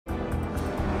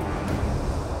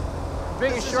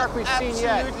biggest shark we've seen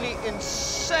yet. Absolutely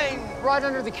insane. Right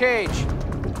under the cage. Just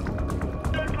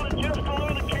below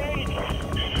the cage.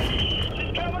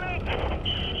 She's coming in.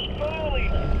 Holy.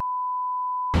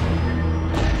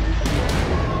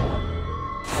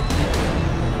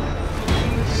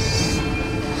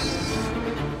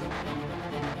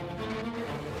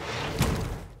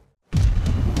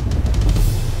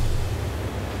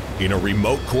 In a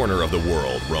remote corner of the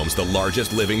world roams the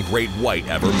largest living great white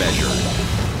ever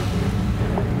measured.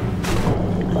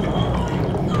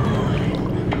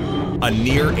 A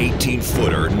near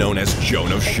 18-footer known as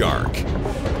Jonah Shark.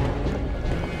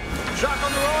 Shark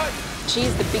on the right.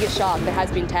 She's the biggest shark that has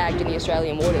been tagged in the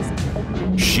Australian waters.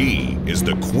 She is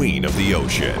the queen of the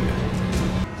ocean.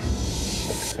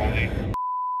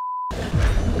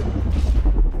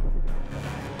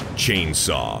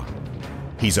 Chainsaw.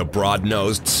 He's a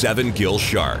broad-nosed 7-gill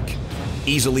shark,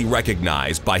 easily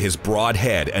recognized by his broad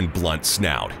head and blunt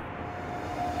snout.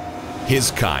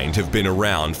 His kind have been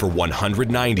around for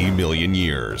 190 million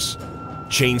years.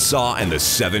 Chainsaw and the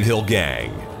Seven Hill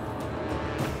Gang.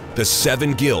 The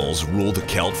 7 gills rule the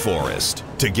kelp forest.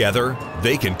 Together,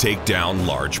 they can take down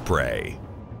large prey.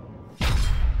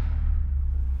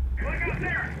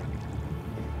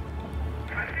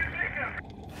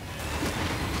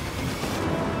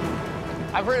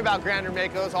 I've heard about Grander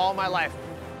Makos all my life.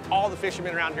 All the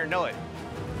fishermen around here know it.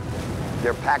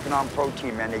 They're packing on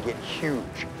protein, man. They get huge.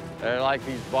 They're like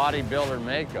these bodybuilder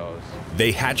Makos.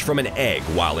 They hatch from an egg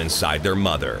while inside their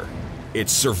mother.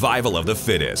 It's survival of the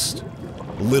fittest.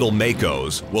 Little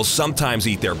Makos will sometimes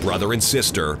eat their brother and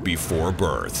sister before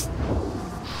birth.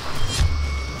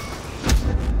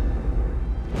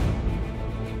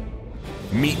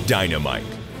 Meet Dynamite.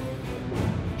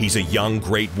 He's a young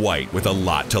great white with a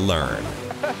lot to learn.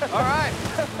 All right.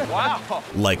 Wow.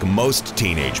 Like most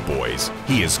teenage boys,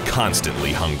 he is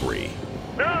constantly hungry.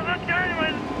 No, that's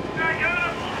Dynamite. I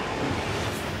got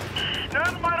him.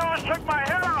 Dynamite almost took my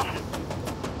head off.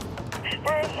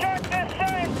 For a shark this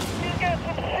size, he's got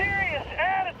some serious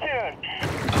attitude.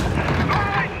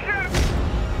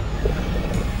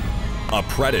 Oh, A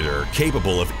predator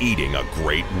capable of eating a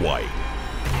great white.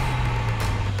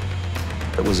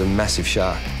 It was a massive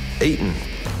shark, eaten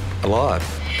alive.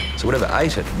 So whatever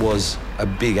ate it was a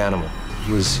big animal.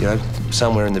 He was,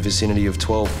 somewhere in the vicinity of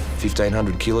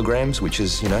 1,500 kilograms, which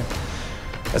is,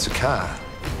 that's a car,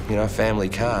 a family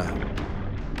car.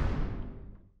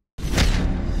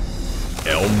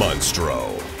 El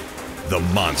Monstro, the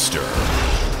monster.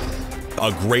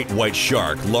 A great white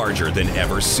shark larger than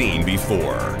ever seen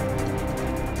before.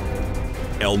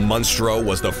 El Monstro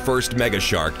was the first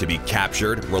megashark to be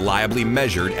captured, reliably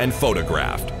measured, and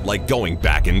photographed, like going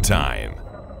back in time.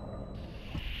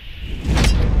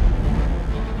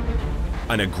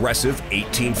 An aggressive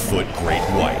 18-foot great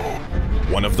white,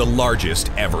 one of the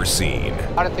largest ever seen.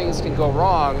 A lot of things can go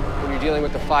wrong when you're dealing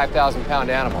with a 5,000-pound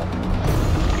animal.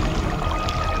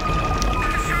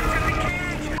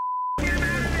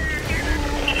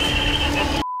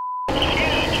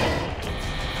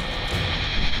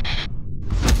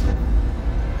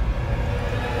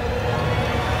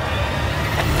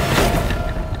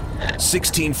 A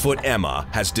 16-foot Emma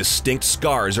has distinct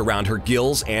scars around her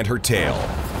gills and her tail.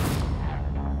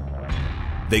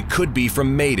 They could be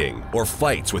from mating or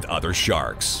fights with other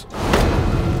sharks.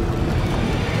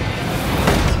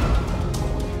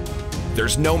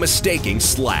 There's no mistaking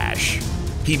Slash.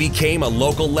 He became a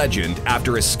local legend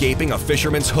after escaping a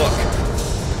fisherman's hook,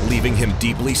 leaving him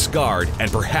deeply scarred and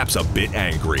perhaps a bit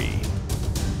angry.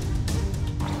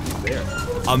 There.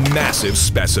 A massive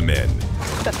specimen.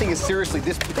 That thing is seriously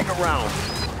this big around.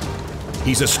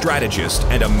 He's a strategist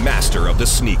and a master of the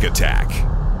sneak attack.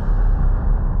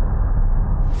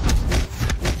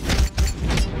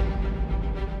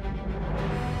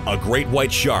 A great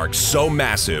white shark so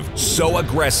massive, so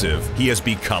aggressive, he has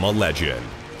become a legend.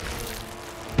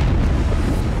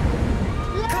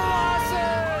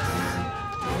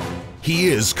 He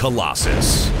is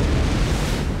Colossus.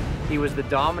 He was the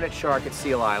dominant shark at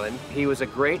Seal Island. He was a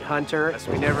great hunter,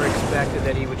 so we never expected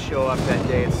that he would show up that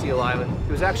day at Seal Island.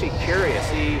 He was actually curious.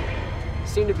 He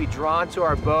seemed to be drawn to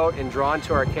our boat and drawn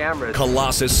to our cameras.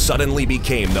 Colossus suddenly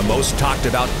became the most talked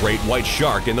about great white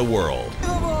shark in the world.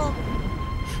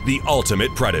 The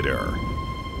ultimate predator.